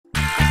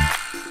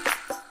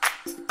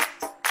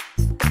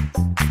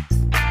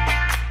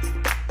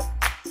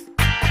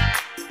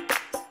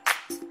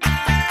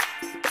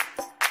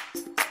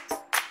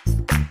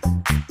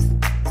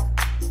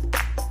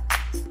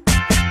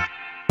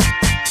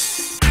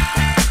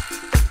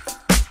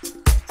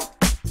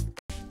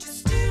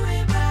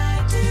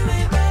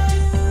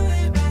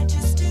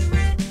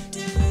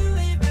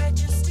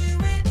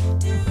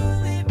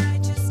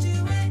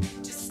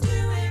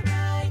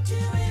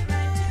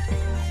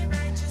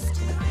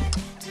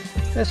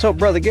Let's hope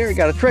Brother Gary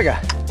got a trigger.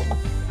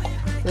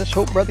 Let's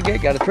hope Brother Gary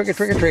got a trigger.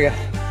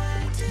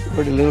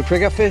 Pretty little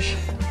trigger fish.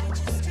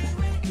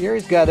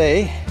 Gary's got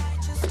a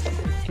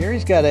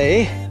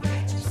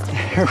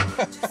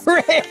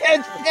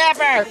red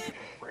snapper.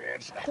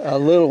 A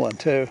little one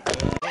too.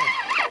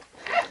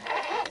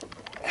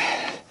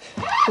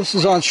 This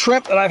is on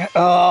shrimp that I've,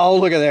 oh,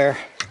 look at there.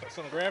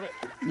 Someone grab it?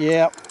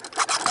 Yeah.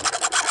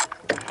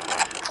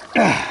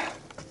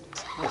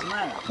 What's the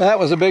matter? That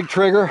was a big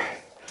trigger.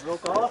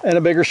 Broke off? And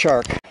a bigger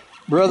shark.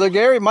 Brother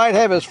Gary might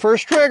have his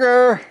first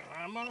trigger.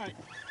 I might.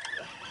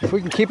 If we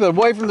can keep it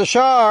away from the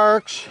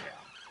sharks.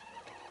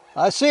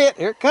 I see it.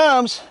 Here it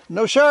comes.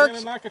 No sharks.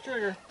 Spinning like a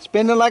trigger.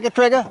 Spinning like a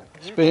trigger.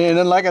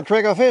 Spinning like a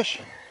trigger fish.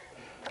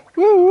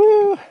 Woo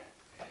woo. A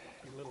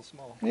little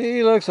small.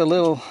 He looks a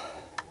little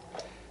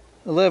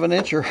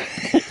 11-incher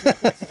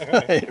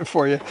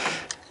for you.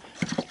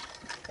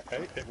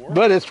 Hey, it worked.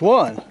 But it's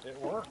one. It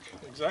worked.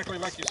 Exactly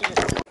like you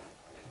said.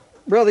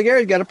 Brother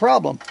Gary's got a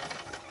problem.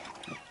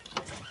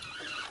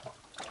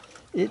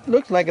 It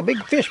looks like a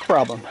big fish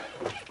problem.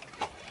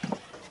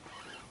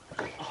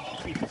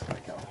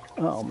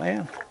 Oh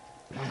man.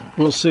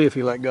 We'll see if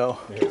he let go.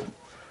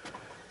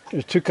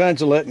 There's two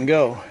kinds of letting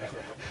go.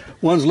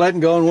 One's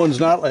letting go and one's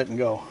not letting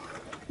go.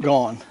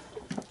 Gone.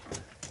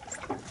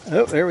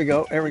 Oh, there we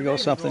go. There we go.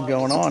 Something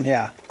going on.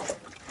 Yeah.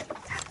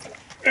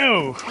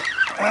 Oh,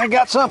 I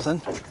got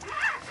something.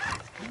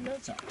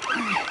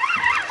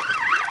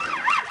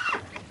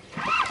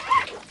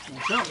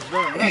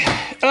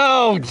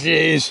 Oh,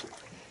 jeez.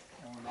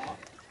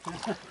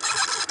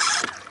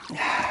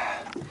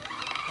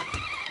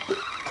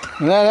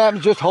 When that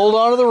happens, just hold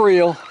on to the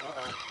reel.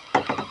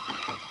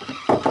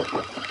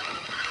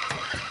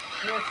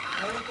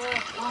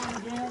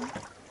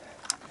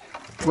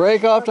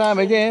 Break off time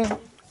again.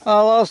 I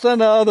lost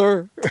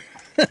another.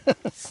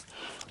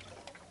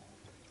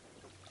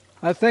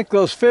 I think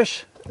those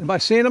fish, am I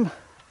seeing them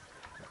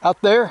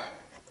out there?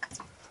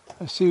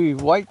 I see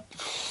white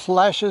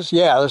flashes.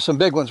 Yeah, there's some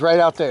big ones right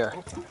out there.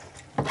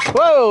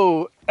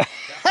 Whoa! That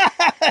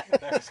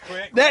was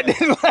quick. That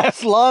didn't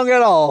last long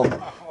at all.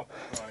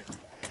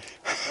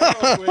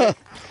 I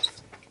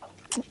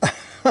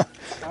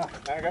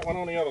got one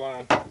on the other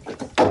line.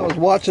 I was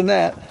watching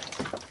that.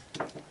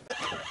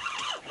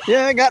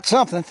 Yeah, I got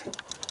something.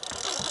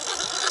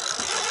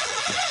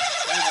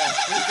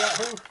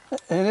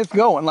 And it's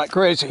going like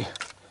crazy.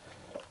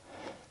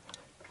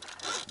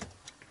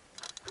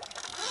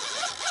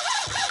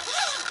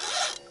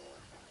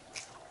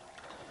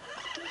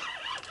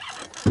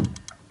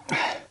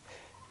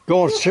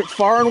 Going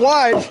far and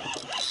wide.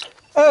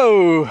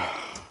 Oh,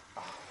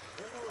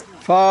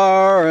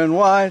 far and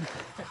wide,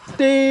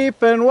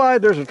 deep and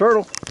wide. There's a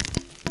turtle.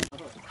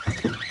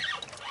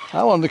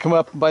 I wanted to come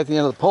up and bite the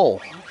end of the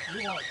pole.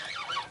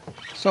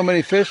 So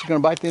many fish are going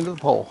to bite the end of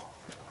the pole.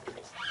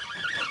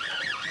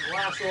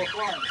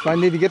 If I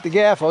need to get the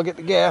gaff, I'll get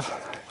the gaff.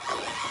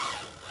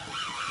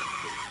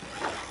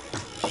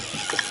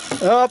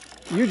 Oh,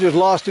 you just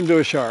lost him to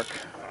a shark.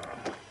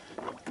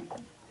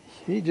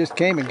 He just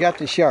came and got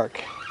the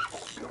shark.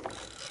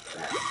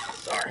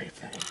 Sorry.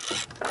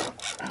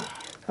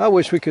 I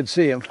wish we could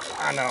see him.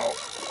 I know.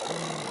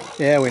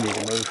 Yeah, we need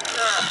to move.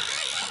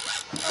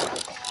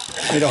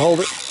 Need to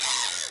hold it.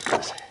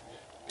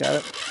 Got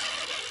it.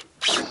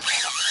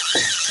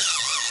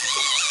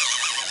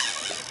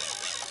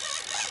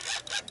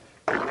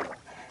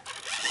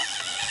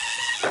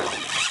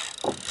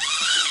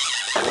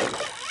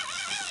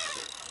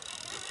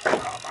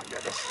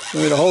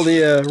 Want me to hold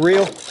the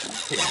reel?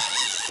 Yeah.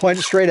 Point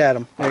it straight at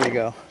him. There you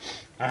go.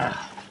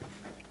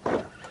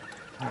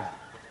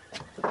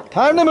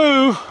 Time to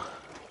move.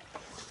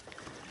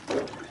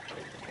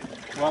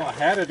 Well, I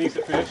had a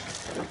decent fish.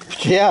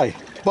 Yeah, a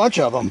bunch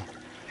of them.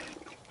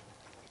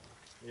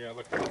 Yeah,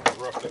 look how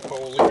rough that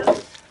pole here.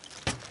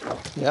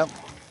 Yep.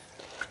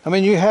 I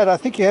mean, I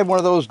think you had one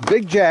of those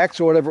big jacks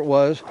or whatever it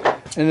was,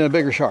 and then a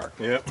bigger shark.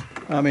 Yep.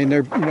 I mean,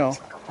 they're, you know.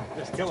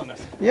 Just killing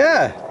us.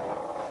 Yeah.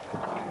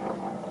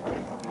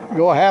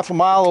 Go a half a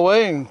mile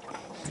away and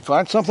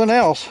find something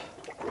else.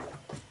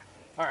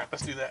 All right,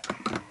 let's do that.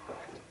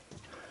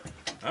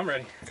 I'm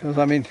ready. Because,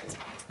 I mean,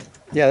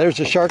 yeah,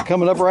 there's a shark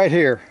coming up right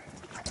here.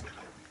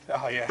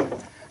 Oh, yeah.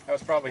 That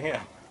was probably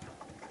him.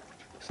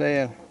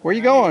 Saying, where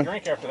you going?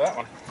 Drink after that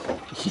one.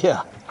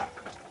 Yeah.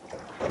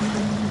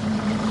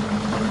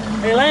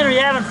 Hey, Lane, are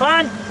you having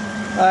fun?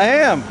 I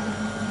am.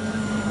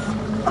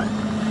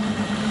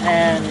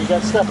 And you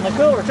got stuff in the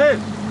cooler, too.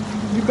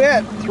 You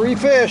bet. 3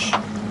 fish.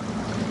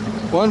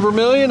 1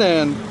 vermilion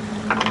and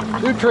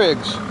 2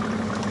 trigs.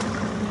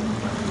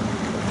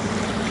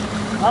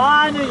 Oh,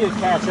 I knew you'd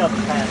catch up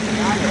and pass it.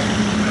 I knew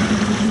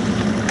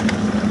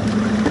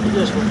it. You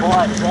just were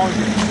polite as long as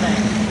you can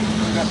stand.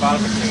 We got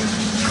bottom of the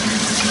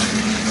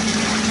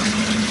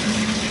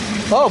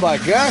Oh my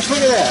gosh, look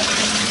at that.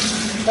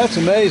 That's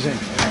amazing.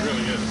 It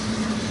really is.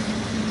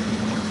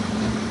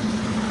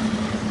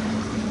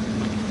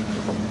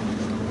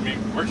 I mean,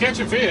 we're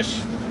catching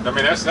fish. I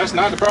mean, that's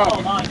not the problem.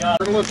 Oh my God.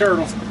 Little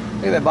turtle.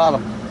 Look at that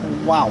bottom.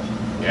 Wow.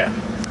 Yeah.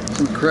 It's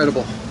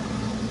incredible.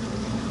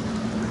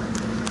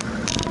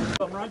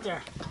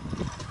 Right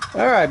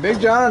there. All right, Big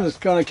John is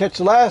going to catch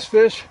the last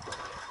fish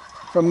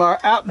from our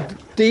out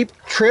deep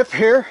trip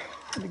here.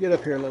 Let me get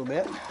up here a little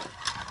bit.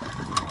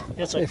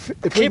 It's a If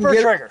we keeper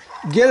can trigger.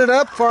 get it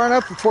up far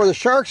enough before the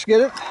sharks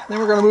get it, then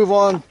we're going to move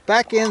on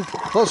back in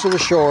closer to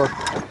shore.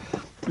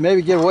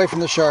 Maybe get away from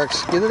the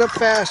sharks. Get it up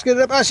fast. Get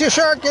it up. I see a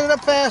shark. Get it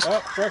up fast.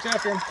 Oh, shark's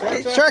after him.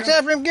 Shark's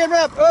after him. Get it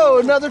up. Oh,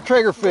 another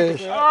trigger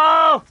fish.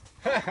 Oh!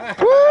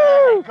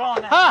 Woo!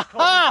 Gone Ha that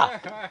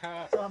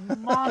ha! It's a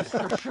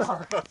monster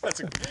shark. Look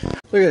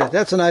at that.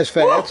 That's a nice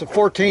fat. That's a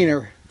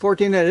 14er.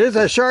 14. It is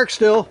a shark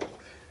still.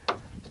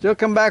 Still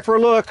come back for a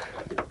look.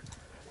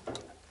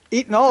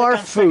 Eating all our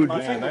food.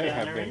 Man, they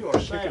have been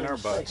kicking our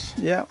butts.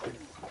 Yeah.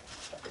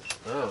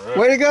 All right.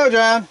 Way to go,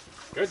 John.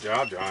 Good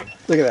job, John.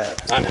 Look at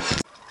that. I know.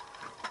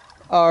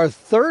 Our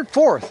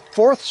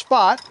fourth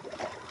spot.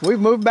 We've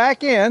moved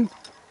back in.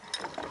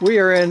 We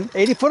are in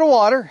 80 foot of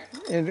water.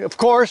 And of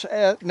course,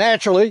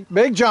 naturally,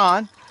 Big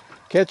John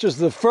catches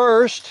the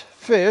first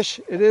fish.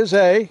 It is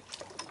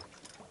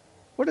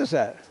what is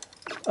that?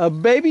 A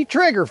baby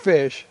trigger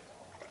fish.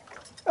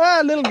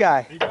 Ah, little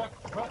guy.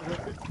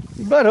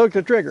 He butt hooked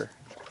the trigger.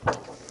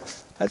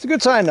 That's a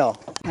good sign though.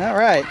 All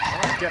right,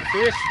 Got a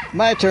fish.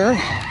 my turn.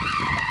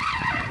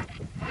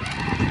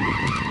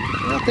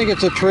 I think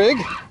it's a trig.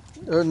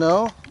 Or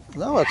no,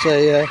 it's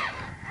a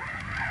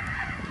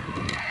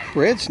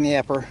red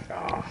snapper.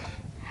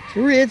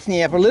 Red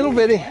snapper, little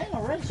bitty. Hey,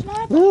 a red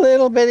snapper.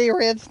 Little bitty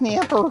red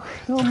snapper.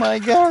 Oh my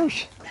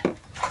gosh.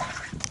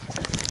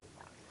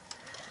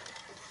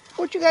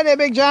 What you got there,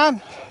 Big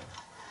John?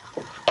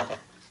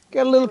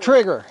 Got a little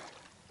trigger.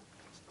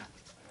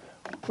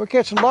 We're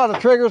catching a lot of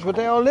triggers, but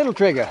they're all little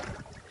trigger.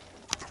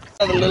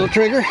 Another little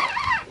trigger.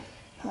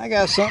 I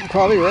got something,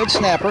 probably red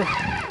snapper.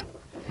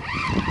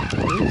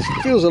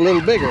 It feels a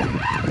little bigger.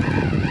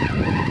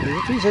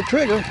 If he's a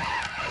trigger,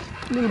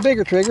 a little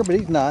bigger trigger, but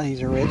he's not.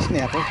 He's a red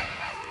snapper.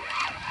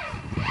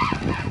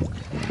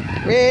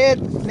 Red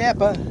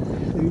snapper.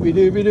 Dooby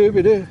dooby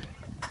dooby doo.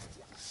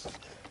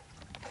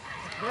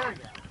 There we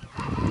go.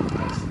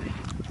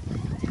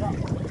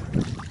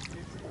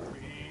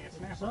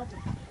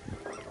 Something.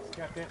 It's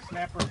got that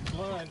snapper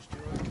plunge to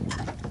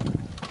it.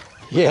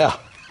 Yeah.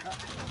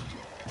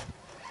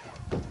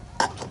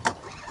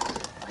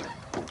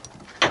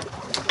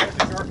 Glad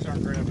the sharks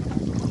aren't grabbing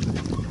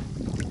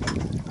them.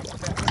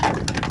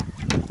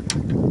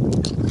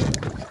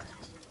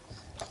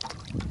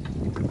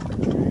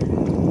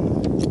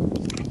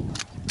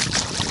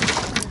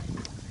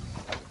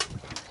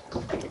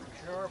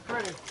 Sure are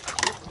pretty.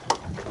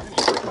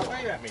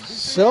 Wait at me.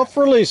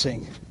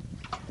 Self-releasing.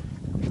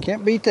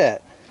 Can't beat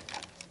that.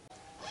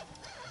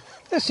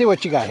 Let's see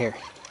what you got here.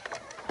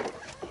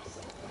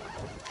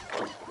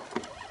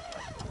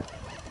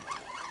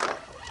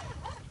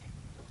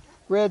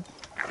 Red.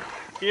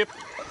 Yep.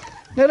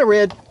 Another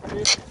red.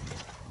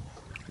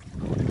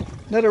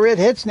 Another red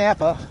head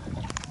snapper.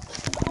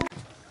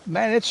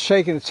 Man, it's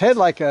shaking its head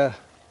like a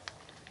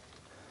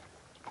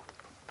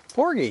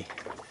porgy.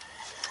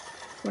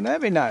 Wouldn't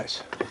that be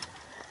nice?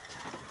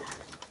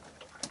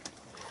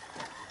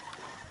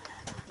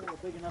 Oh,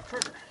 big enough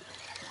trigger.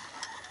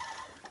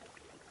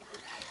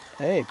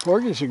 Hey,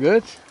 porgies are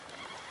good.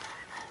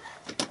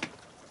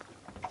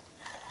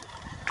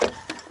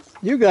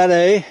 You got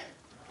a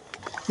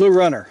blue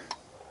runner.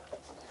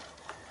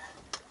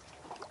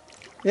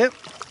 Yep,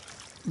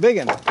 big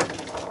one.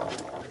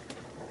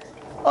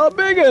 A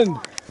big one.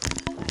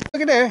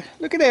 Look at there,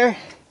 look at there.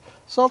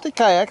 Salty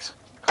Kayaks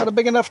caught a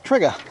big enough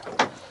trigger.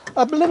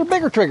 A little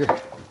bigger trigger.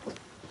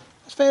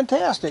 That's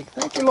fantastic.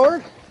 Thank you,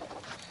 Lord.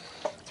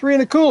 3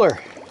 in a cooler.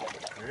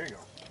 There you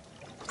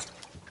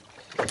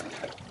go.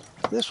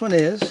 This one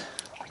is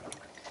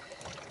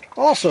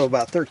also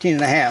about 13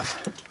 and a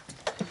half.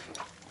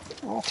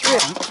 All 3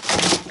 of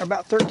them are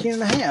about 13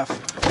 and a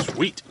half.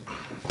 Sweet.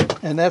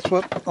 And that's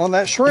what on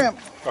that shrimp.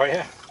 Oh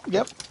yeah.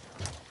 Yep.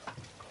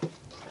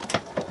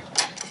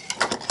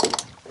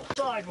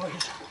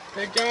 Sideways.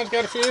 Big John's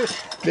got a fish.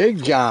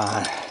 Big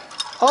John.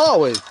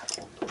 Always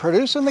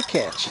producing the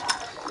catch.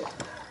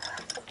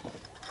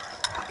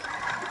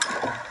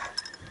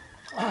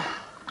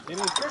 It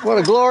is trigger. What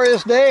a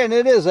glorious day, and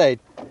it is a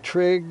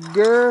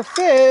trigger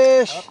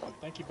fish. Oh, I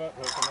think he butt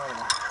hooked another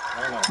one.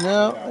 I don't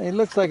know. No, he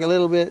looks like a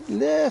little bit,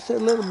 just a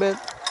little bit.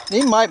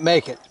 He might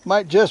make it.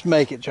 Might just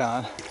make it,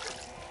 John.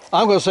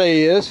 I'm going to say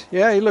he is.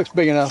 Yeah, he looks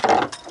big enough.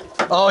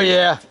 Oh,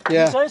 yeah, You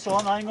yeah, say so,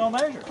 I'm not even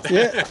gonna measure.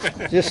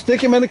 yeah. Just stick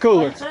him in the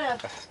cooler. Mine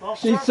said. Well,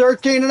 He's sir,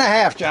 13 and a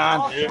half,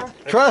 John. oh, sir.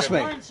 Trust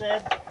me. Mine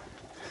said.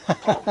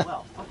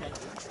 Well,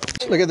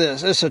 okay. Look at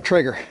this. This is a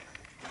trigger.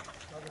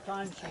 By the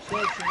time she said she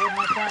wasn't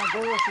that kind of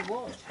girl, she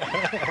was.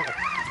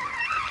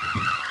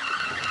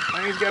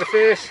 I think he's got a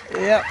fish.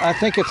 Yeah, I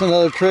think it's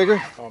another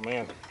trigger. Oh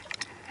man.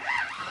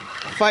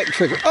 Fighting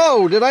trigger.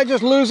 Oh, did I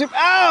just lose him?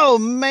 Oh,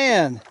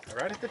 man.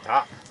 Right at the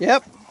top.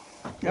 Yep.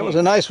 That was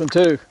a nice one,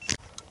 too.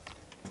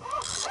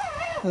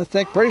 I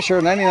think, pretty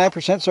sure,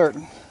 99%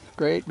 certain.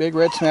 Great big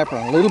red snapper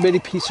on a little bitty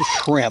piece of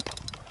shrimp.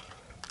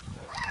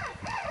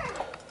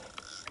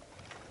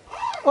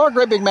 Or a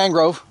great big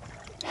mangrove.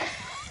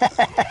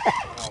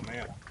 Oh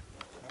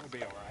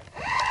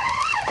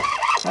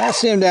I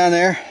see him down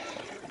there.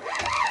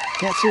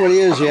 Can't see what he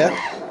is yet.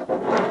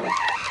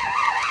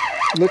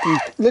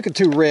 Looking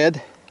too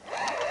red.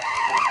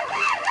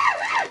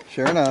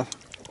 Sure enough.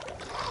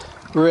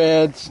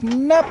 Red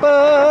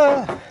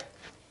snapper.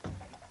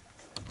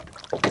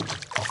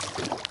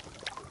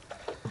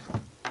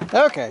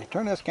 Okay,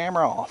 turn this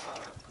camera off.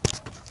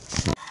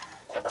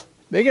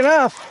 Big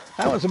enough.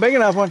 That was a big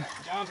enough one.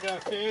 John's got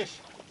a fish.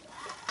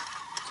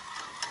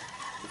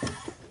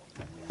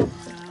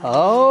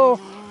 Oh,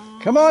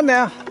 come on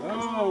now.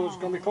 Oh, it's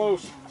gonna be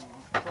close.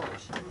 I'm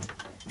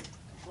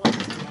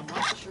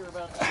not sure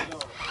about the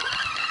cigar.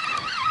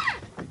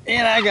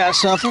 And I got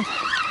something.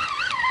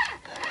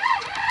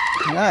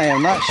 And I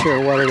am not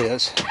sure what it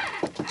is.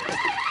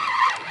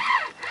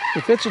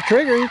 If it's a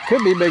trigger, it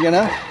could be big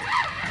enough.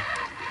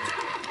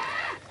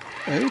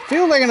 It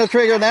feels like a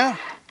trigger now.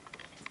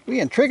 We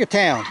in Trigger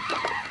Town.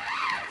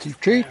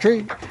 Tree,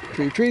 Trigger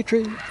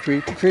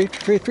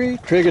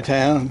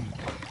Town.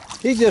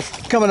 He's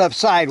just coming up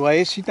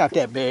sideways. He's not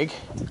that big.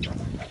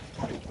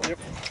 Yep.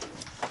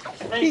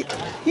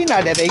 He's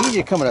not that big. He's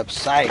just coming up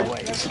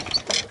sideways.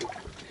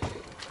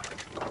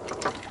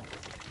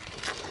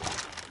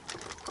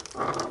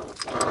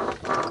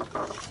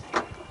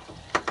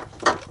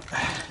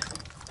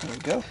 There we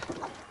go.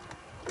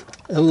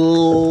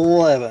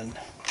 11.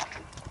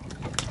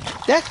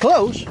 That's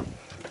close.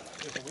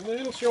 Just a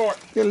little short.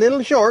 You're a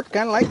little short,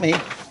 kind of like me.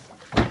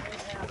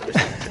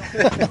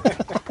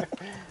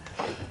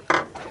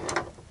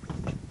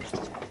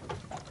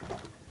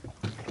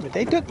 But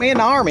they took me in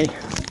the army.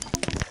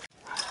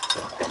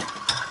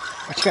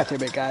 What you got there,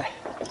 big guy?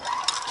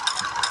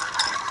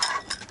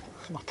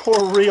 My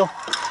poor reel.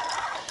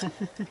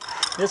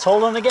 It's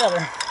holding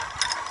together.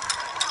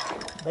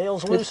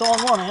 Bail's loose on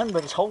one end,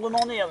 but it's holding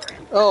on the other.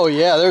 Oh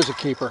yeah, there's a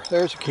keeper.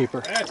 There's a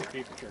keeper. That's a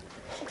keeper trigger.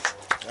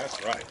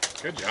 That's right.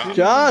 Good job.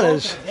 John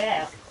is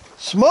Yeah.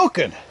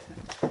 smoking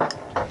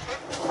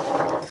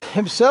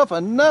himself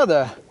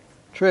another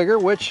trigger,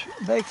 which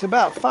makes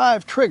about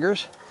 5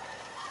 triggers.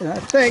 And I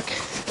think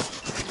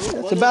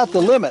that's about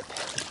the limit.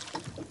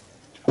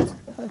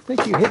 I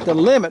think you hit the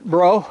limit,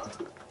 bro.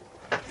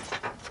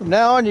 From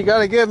now on, you got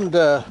to give him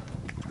the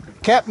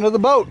captain of the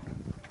boat.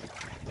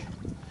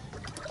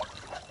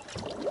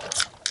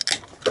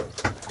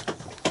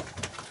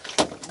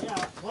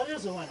 Yeah. What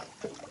is the limit?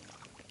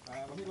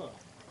 Let me look.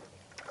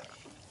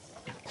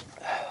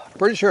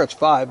 Pretty sure it's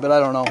 5, but I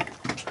don't know.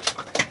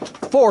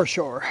 For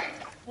sure.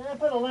 They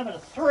put a limit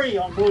of 3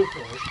 on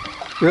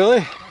bluefish.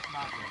 Really?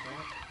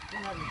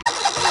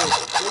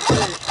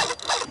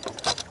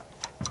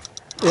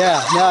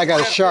 Yeah, now I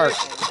got a shark.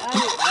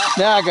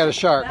 Now I got a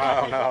shark.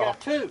 Oh no. Got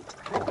 2.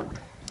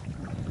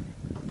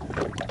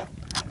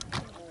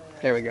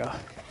 There we go.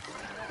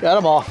 Got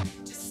them all.